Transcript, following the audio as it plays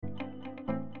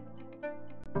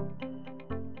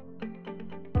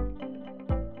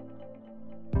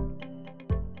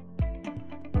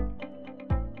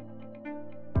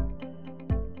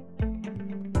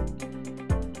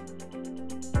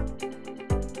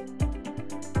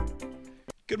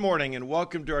Good morning and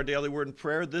welcome to our daily word and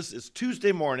prayer. This is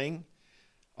Tuesday morning,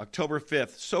 October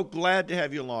 5th. So glad to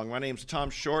have you along. My name's Tom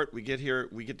Short. We get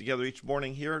together each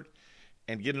morning here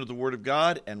and get into the Word of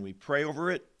God and we pray over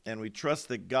it and we trust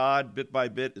that God bit by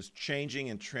bit is changing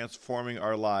and transforming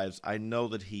our lives. I know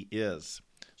that He is.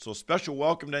 So a special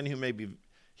welcome to any who may be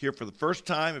here for the first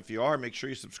time. If you are, make sure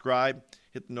you subscribe,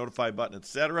 hit the notify button,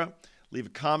 etc. Leave a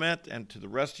comment, and to the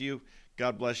rest of you,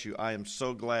 God bless you. I am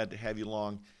so glad to have you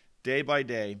along day by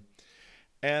day,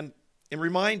 and I'm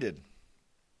reminded,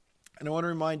 and I want to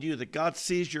remind you that God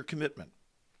sees your commitment.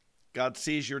 God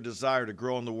sees your desire to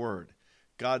grow in the Word.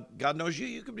 God knows you.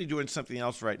 You could be doing something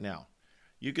else right now.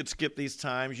 You could skip these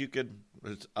times.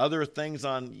 There's other things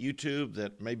on YouTube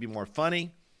that may be more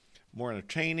funny, more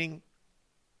entertaining,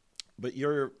 but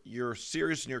you're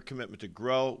serious in your commitment to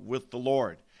grow with the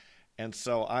Lord. And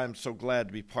so I'm so glad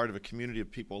to be part of a community of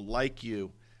people like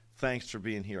you. Thanks for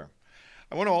being here.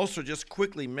 I want to also just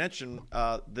quickly mention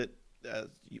that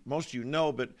most of you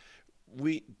know, but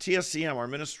TSCM, our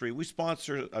ministry, we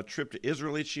sponsor a trip to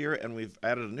Israel each year, and we've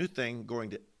added a new thing going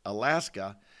to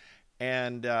Alaska.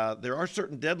 And there are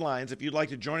certain deadlines if you'd like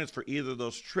to join us for either of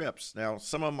those trips. Now,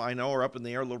 some of them I know are up in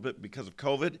the air a little bit because of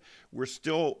COVID. We're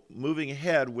still moving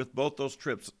ahead with both those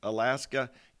trips,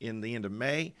 Alaska in the end of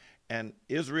May and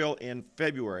Israel in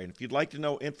February. And if you'd like to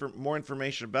know more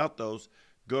information about those,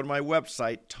 go to my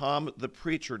website,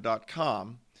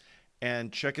 tomthepreacher.com,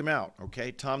 and check them out,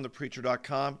 okay?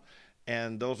 tomthepreacher.com,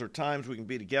 and those are times we can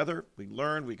be together, we can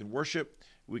learn, we can worship,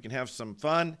 we can have some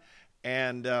fun,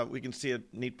 and we can see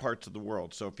neat parts of the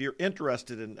world. So if you're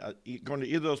interested in going to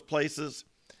either of those places,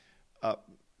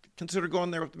 consider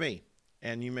going there with me,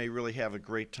 and you may really have a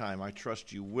great time. I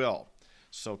trust you will.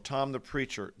 So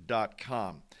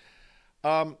tomthepreacher.com.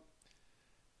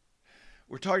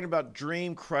 We're talking about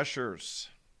dream crushers.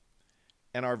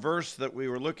 And our verse that we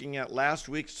were looking at last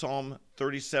week, Psalm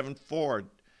 37:4,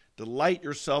 delight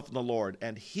yourself in the Lord,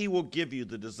 and He will give you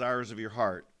the desires of your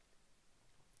heart.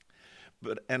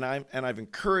 I've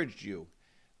encouraged you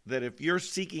that if you're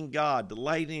seeking God,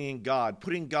 delighting in God,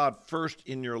 putting God first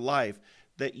in your life,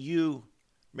 that you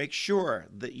make sure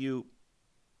that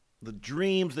the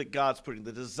dreams that God's putting,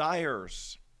 the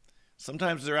desires,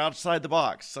 sometimes they're outside the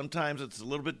box, sometimes it's a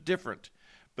little bit different.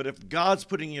 But if God's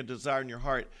putting a desire in your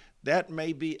heart, that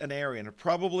may be an area, and it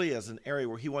probably is an area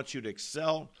where He wants you to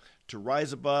excel, to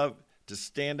rise above, to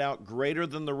stand out greater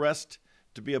than the rest,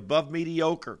 to be above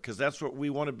mediocre, because that's what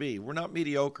we want to be. We're not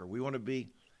mediocre. We want to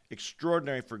be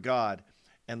extraordinary for God,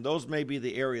 and those may be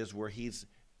the areas where He's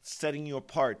setting you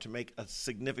apart to make a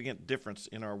significant difference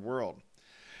in our world.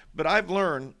 But I've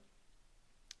learned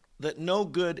that no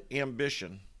good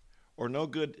ambition or no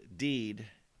good deed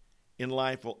in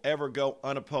life will ever go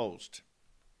unopposed.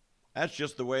 That's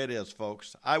just the way it is,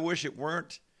 folks. I wish it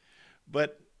weren't,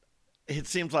 but it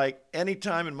seems like any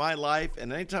time in my life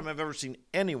and any time I've ever seen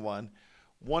anyone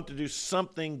want to do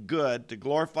something good to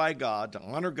glorify God, to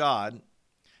honor God,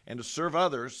 and to serve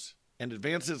others and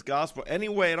advance His gospel any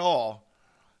way at all,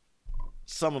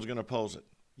 someone's going to oppose it.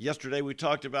 Yesterday we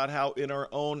talked about how in our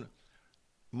own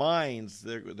minds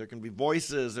there can be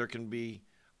voices, there can be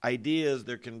ideas,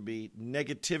 there can be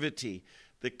negativity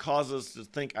that causes us to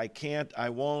think, I can't, I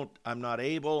won't, I'm not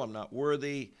able, I'm not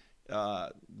worthy,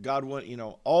 God won't,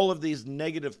 all of these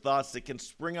negative thoughts that can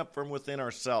spring up from within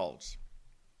ourselves.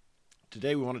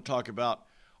 Today we want to talk about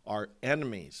our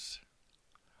enemies.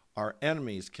 Our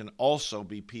enemies can also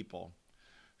be people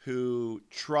who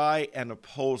try and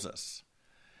oppose us.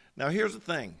 Now here's the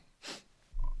thing.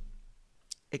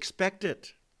 Expect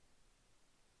it.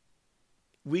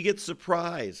 We get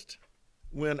surprised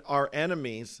when our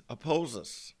enemies oppose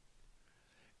us,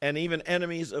 and even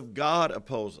enemies of God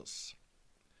oppose us.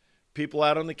 People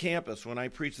out on the campus when I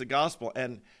preach the gospel,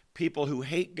 and people who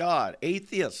hate God,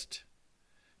 atheists,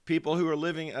 people who are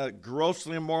living a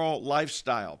grossly immoral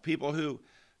lifestyle, people who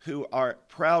are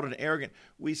proud and arrogant,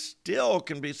 we still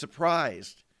can be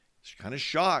surprised, kind of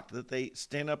shocked that they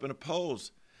stand up and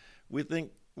oppose. We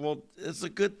think, well, it's a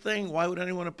good thing. Why would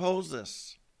anyone oppose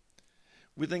this?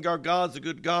 We think our God's a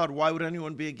good God. Why would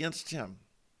anyone be against Him?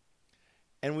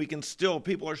 And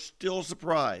people are still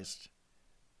surprised.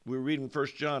 We read in 1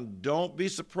 John, don't be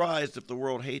surprised if the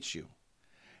world hates you.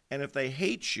 And if they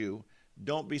hate you,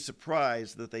 don't be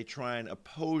surprised that they try and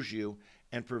oppose you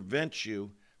and prevent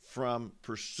you from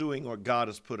pursuing what God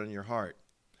has put on your heart.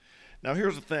 Now,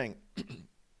 here's the thing.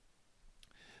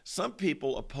 Some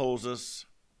people oppose us,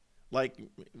 like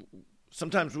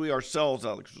sometimes we ourselves,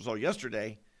 like we saw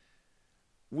yesterday,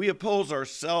 we oppose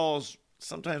ourselves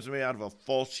sometimes maybe out of a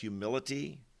false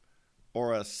humility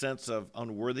or a sense of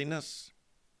unworthiness.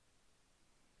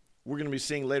 we're going to be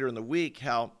seeing later in the week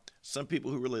how some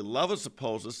people who really love us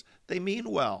oppose us. They mean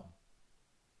well.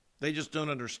 They just don't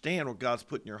understand what God's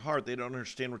put in your heart. They don't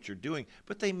understand what you're doing,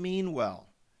 but they mean well.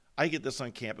 I get this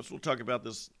on campus. We'll talk about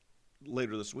this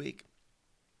later this week.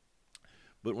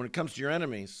 But when it comes to your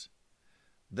enemies,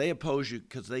 they oppose you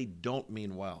because they don't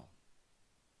mean well.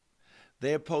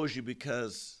 They oppose you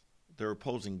because they're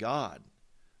opposing God.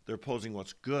 They're opposing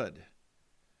what's good.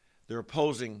 They're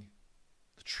opposing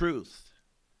the truth.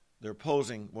 They're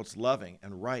opposing what's loving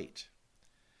and right.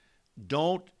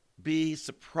 Don't be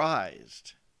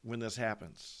surprised when this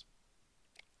happens.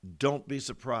 Don't be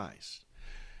surprised.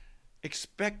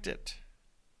 Expect it.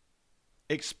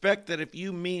 Expect that if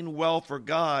you mean well for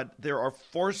God, there are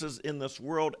forces in this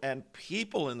world and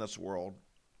people in this world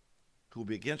who will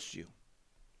be against you.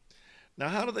 Now,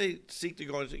 how do they seek to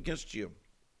go against you?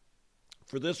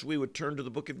 For this, we would turn to the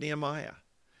book of Nehemiah.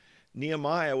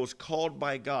 Nehemiah was called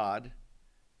by God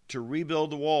to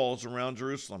rebuild the walls around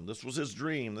Jerusalem. This was his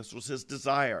dream. This was his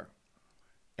desire.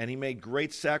 And he made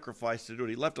great sacrifice to do it.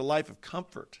 He left a life of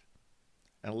comfort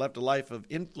and left a life of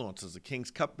influence as the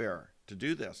king's cupbearer to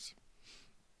do this.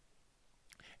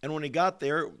 And when he got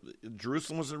there,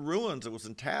 Jerusalem was in ruins. It was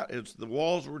the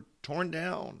walls were torn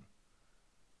down.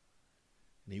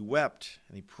 And he wept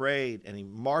and he prayed and he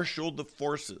marshaled the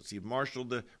forces. He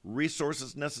marshaled the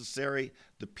resources necessary,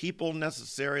 the people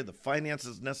necessary, the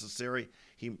finances necessary.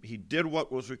 He did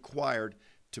what was required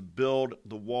to build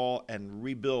the wall and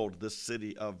rebuild the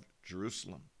city of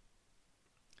Jerusalem.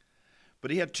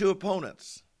 But he had two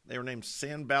opponents. They were named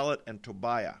Sanballat and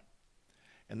Tobiah.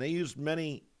 And they used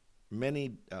many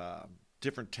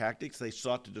different tactics. They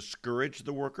sought to discourage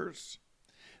the workers.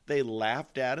 They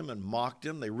laughed at him and mocked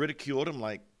him. They ridiculed him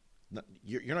like,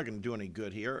 you're not going to do any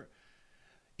good here.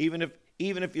 Even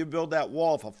if you build that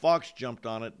wall, if a fox jumped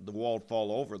on it, the wall would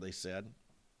fall over, they said.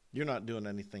 You're not doing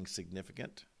anything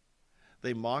significant.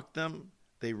 They mocked them.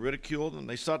 They ridiculed them.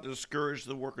 They sought to discourage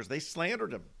the workers. They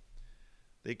slandered him.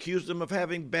 They accused him of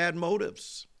having bad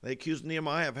motives. They accused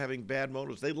Nehemiah of having bad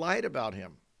motives. They lied about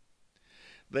him.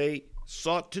 They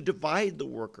sought to divide the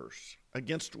workers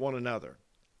against one another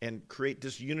and create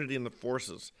disunity in the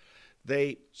forces.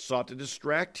 They sought to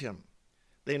distract him.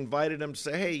 They invited him to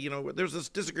say, hey, there's this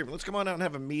disagreement. Let's come on out and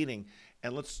have a meeting,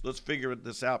 and let's figure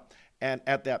this out. And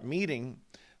at that meeting,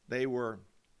 they were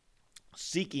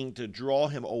seeking to draw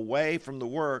him away from the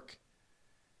work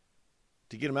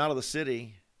to get him out of the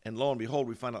city. And lo and behold,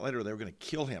 we find out later they were going to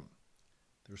kill him.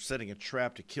 They were setting a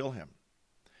trap to kill him.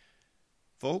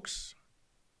 Folks,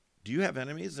 do you have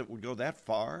enemies that would go that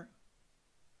far?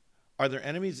 Are there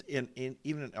enemies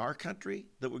even in our country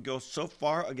that would go so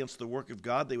far against the work of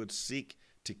God they would seek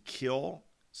to kill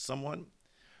someone?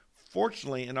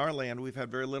 Fortunately, in our land, we've had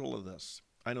very little of this.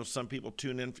 I know some people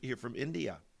tune in here from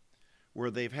India, where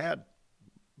they've had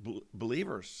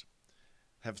believers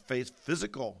have faced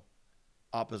physical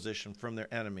opposition from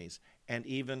their enemies, and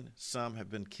even some have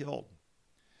been killed.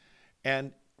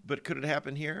 But could it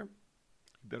happen here?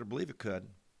 You better believe it could.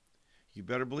 You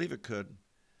better believe it could.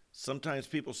 Sometimes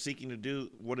people seeking to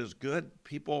do what is good,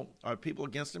 people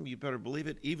against them, you better believe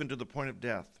it, even to the point of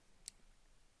death.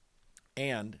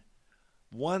 And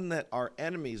one that our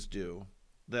enemies do,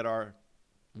 that our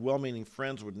well-meaning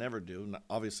friends would never do,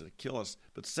 obviously to kill us,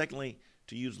 but secondly,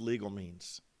 to use legal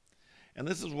means. And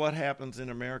this is what happens in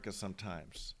America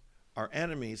sometimes. Our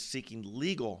enemies seeking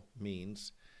legal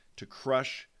means to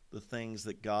crush the things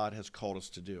that God has called us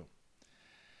to do.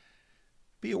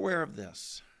 Be aware of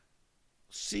this.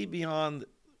 See beyond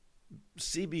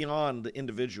the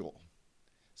individual.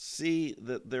 See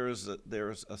that there is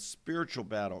a spiritual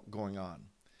battle going on.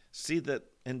 See that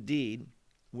indeed,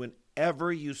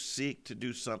 whenever you seek to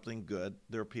do something good,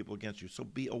 there are people against you. So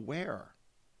be aware.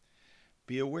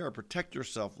 Be aware. Protect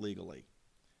yourself legally.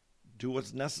 Do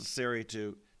what's necessary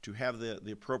to have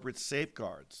the appropriate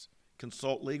safeguards.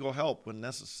 Consult legal help when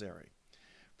necessary.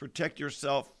 Protect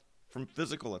yourself from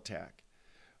physical attack.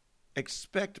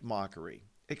 Expect mockery.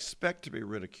 Expect to be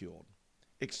ridiculed.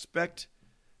 Expect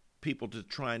people to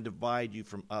try and divide you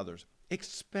from others.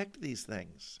 Expect these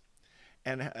things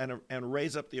and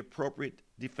raise up the appropriate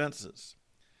defenses.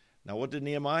 Now, what did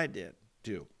Nehemiah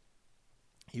do?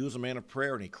 He was a man of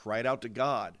prayer, and he cried out to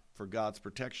God for God's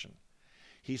protection.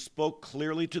 He spoke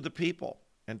clearly to the people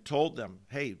and told them,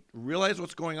 hey, realize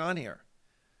what's going on here.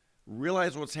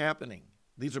 Realize what's happening.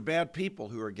 These are bad people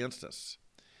who are against us.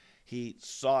 He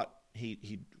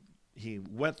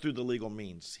went through the legal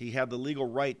means. He had the legal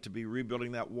right to be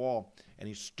rebuilding that wall, and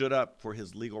he stood up for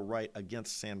his legal right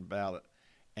against Sanballat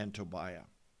and Tobiah.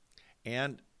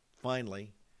 And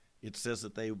finally, it says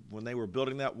that when they were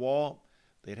building that wall,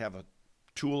 they'd have a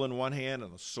tool in one hand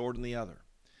and a sword in the other.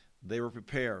 They were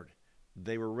prepared.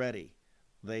 They were ready.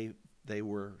 They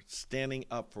were standing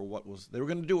up for they were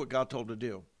going to do what God told them to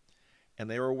do. And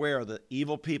they were aware that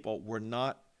evil people were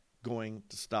not going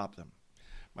to stop them.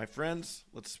 My friends,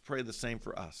 let's pray the same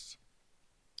for us.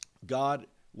 God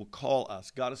will call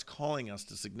us. God is calling us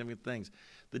to significant things.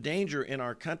 The danger in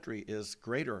our country is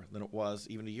greater than it was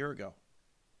even a year ago.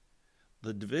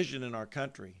 The division in our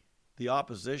country, the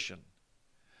opposition.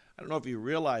 I don't know if you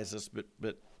realize this,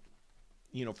 but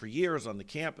for years on the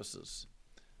campuses,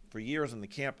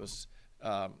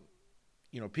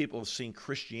 people have seen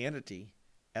Christianity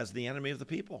as the enemy of the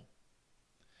people.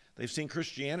 They've seen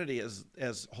Christianity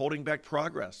as holding back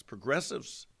progress.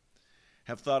 Progressives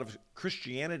have thought of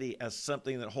Christianity as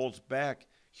something that holds back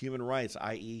human rights,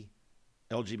 i.e.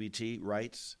 LGBT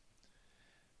rights.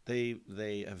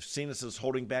 They have seen us as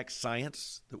holding back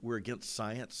science, that we're against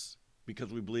science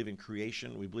because we believe in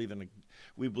creation. We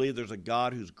believe there's a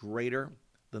God who's greater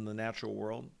than the natural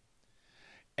world.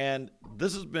 And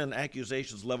this has been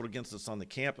accusations leveled against us on the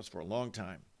campus for a long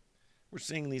time. We're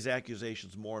seeing these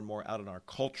accusations more and more out in our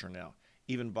culture now,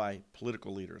 even by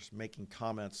political leaders making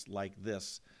comments like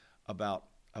this about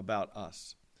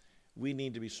us. We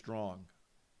need to be strong.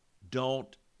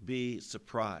 Don't be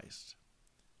surprised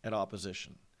at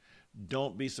opposition.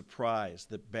 Don't be surprised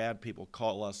that bad people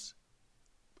call us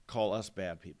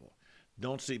bad people.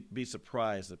 Don't be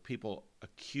surprised that people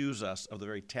accuse us of the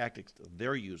very tactics that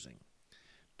they're using.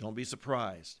 Don't be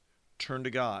surprised. Turn to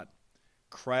God.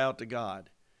 Cry out to God.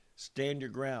 Stand your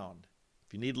ground.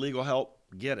 If you need legal help,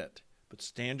 get it. But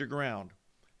stand your ground.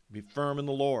 Be firm in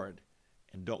the Lord.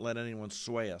 And don't let anyone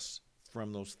sway us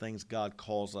from those things God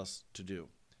calls us to do,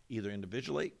 either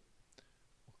individually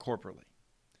or corporately.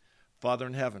 Father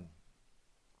in heaven,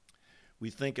 we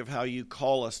think of how you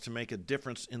call us to make a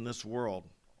difference in this world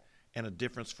and a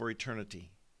difference for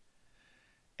eternity.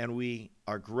 And we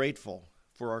are grateful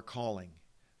for our calling.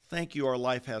 Thank you, our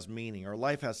life has meaning. Our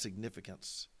life has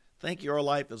significance. Thank you, our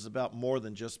life is about more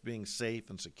than just being safe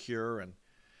and secure. And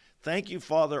thank you,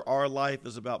 Father, our life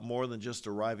is about more than just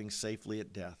arriving safely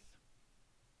at death.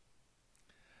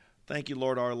 Thank you,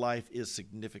 Lord, our life is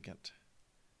significant.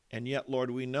 And yet,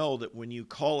 Lord, we know that when you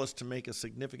call us to make a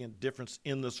significant difference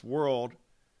in this world,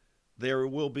 there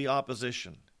will be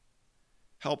opposition.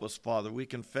 Help us, Father. We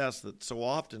confess that so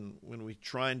often when we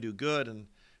try and do good and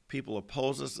people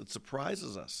oppose us, it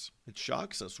surprises us. It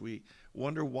shocks us. We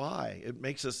wonder why. It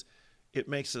makes us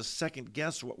second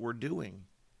guess what we're doing.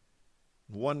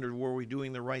 Wonder, were we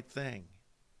doing the right thing?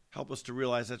 Help us to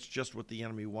realize that's just what the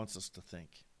enemy wants us to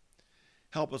think.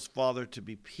 Help us, Father, to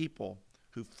be people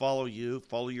who follow you,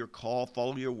 follow your call,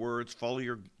 follow your words, follow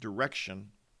your direction,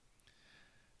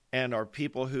 and are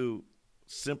people who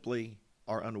simply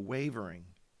are unwavering.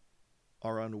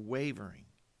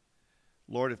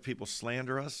 Lord, if people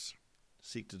slander us,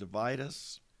 seek to divide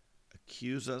us,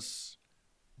 accuse us,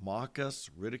 mock us,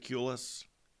 ridicule us,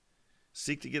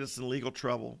 seek to get us in legal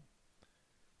trouble,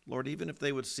 Lord, even if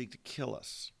they would seek to kill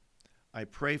us, I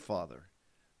pray, Father,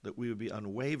 that we would be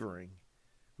unwavering,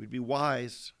 we'd be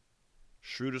wise,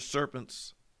 shrewd as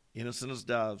serpents, innocent as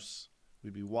doves,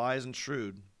 we'd be wise and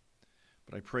shrewd,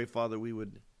 but I pray, Father, we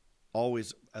would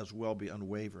always as well be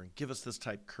unwavering. Give us this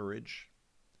type of courage.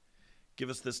 Give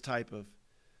us this type of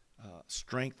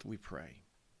strength, we pray.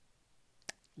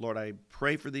 Lord, I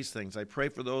pray for these things. I pray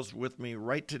for those with me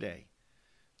right today.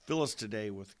 Fill us today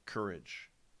with courage.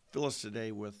 Fill us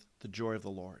today with the joy of the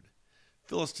Lord.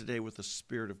 Fill us today with the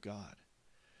Spirit of God.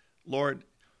 Lord,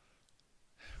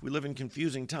 we live in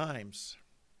confusing times,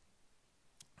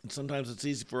 and sometimes it's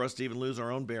easy for us to even lose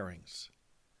our own bearings.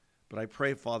 But I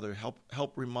pray, Father,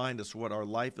 help remind us what our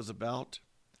life is about.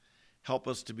 Help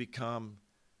us to be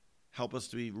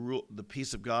the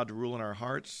peace of God to rule in our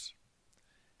hearts.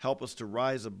 Help us to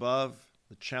rise above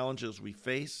the challenges we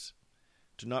face,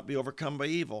 to not be overcome by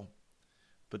evil,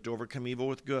 but to overcome evil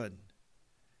with good,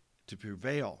 to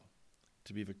prevail,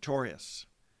 to be victorious.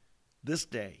 This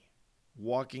day,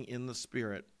 walking in the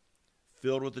Spirit,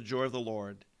 filled with the joy of the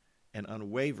Lord, and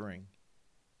unwavering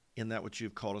in that which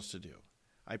you've called us to do.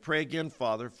 I pray again,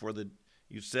 Father,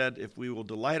 you said if we will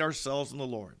delight ourselves in the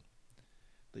Lord,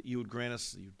 that you would grant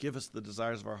us, you give us the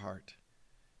desires of our heart.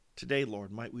 Today,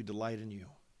 Lord, might we delight in you.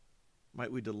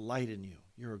 Might we delight in you.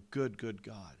 You're a good, good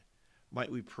God.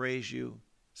 Might we praise you,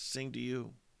 sing to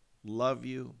you, love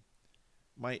you.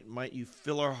 Might you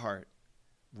fill our heart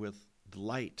with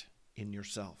delight in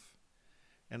yourself.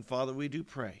 And Father, we do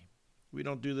pray. We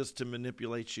don't do this to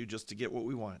manipulate you just to get what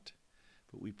we want,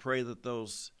 but we pray that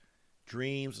those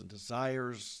dreams and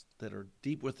desires that are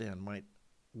deep within might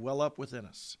well up within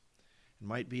us. it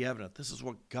might be evident. This is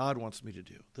what God wants me to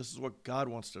do. This is what God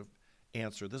wants to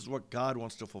answer. This is what God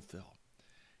wants to fulfill.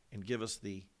 And give us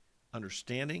the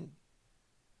understanding,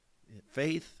 the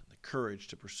faith, the courage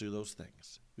to pursue those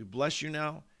things. We bless you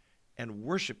now and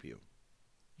worship you.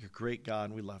 You're a great God,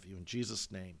 and we love you. In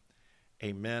Jesus' name,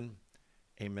 amen,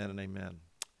 amen, and amen.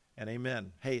 And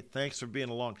amen. Hey, thanks for being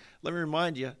along. Let me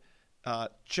remind you,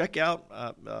 check out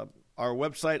our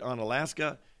website on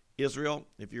Alaska, Israel.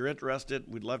 If you're interested,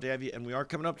 we'd love to have you. And we are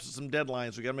coming up to some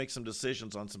deadlines. We got to make some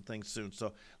decisions on some things soon.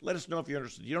 So let us know if you're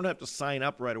interested. You don't have to sign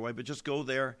up right away, but just go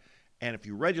there. And if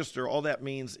you register, all that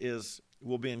means is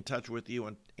we'll be in touch with you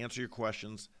and answer your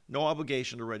questions. No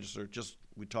obligation to register. Just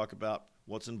we talk about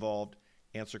what's involved,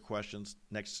 answer questions,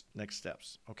 next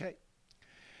steps. Okay?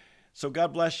 So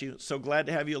God bless you. So glad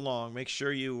to have you along. Make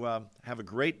sure you have a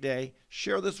great day.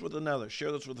 Share this with another.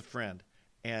 Share this with a friend.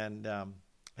 And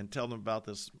tell them about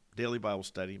this daily Bible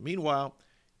study. Meanwhile,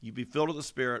 you be filled with the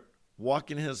Spirit.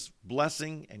 Walk in His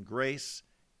blessing and grace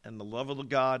and the love of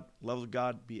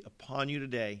God be upon you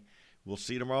today. We'll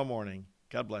see you tomorrow morning.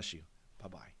 God bless you.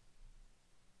 Bye-bye.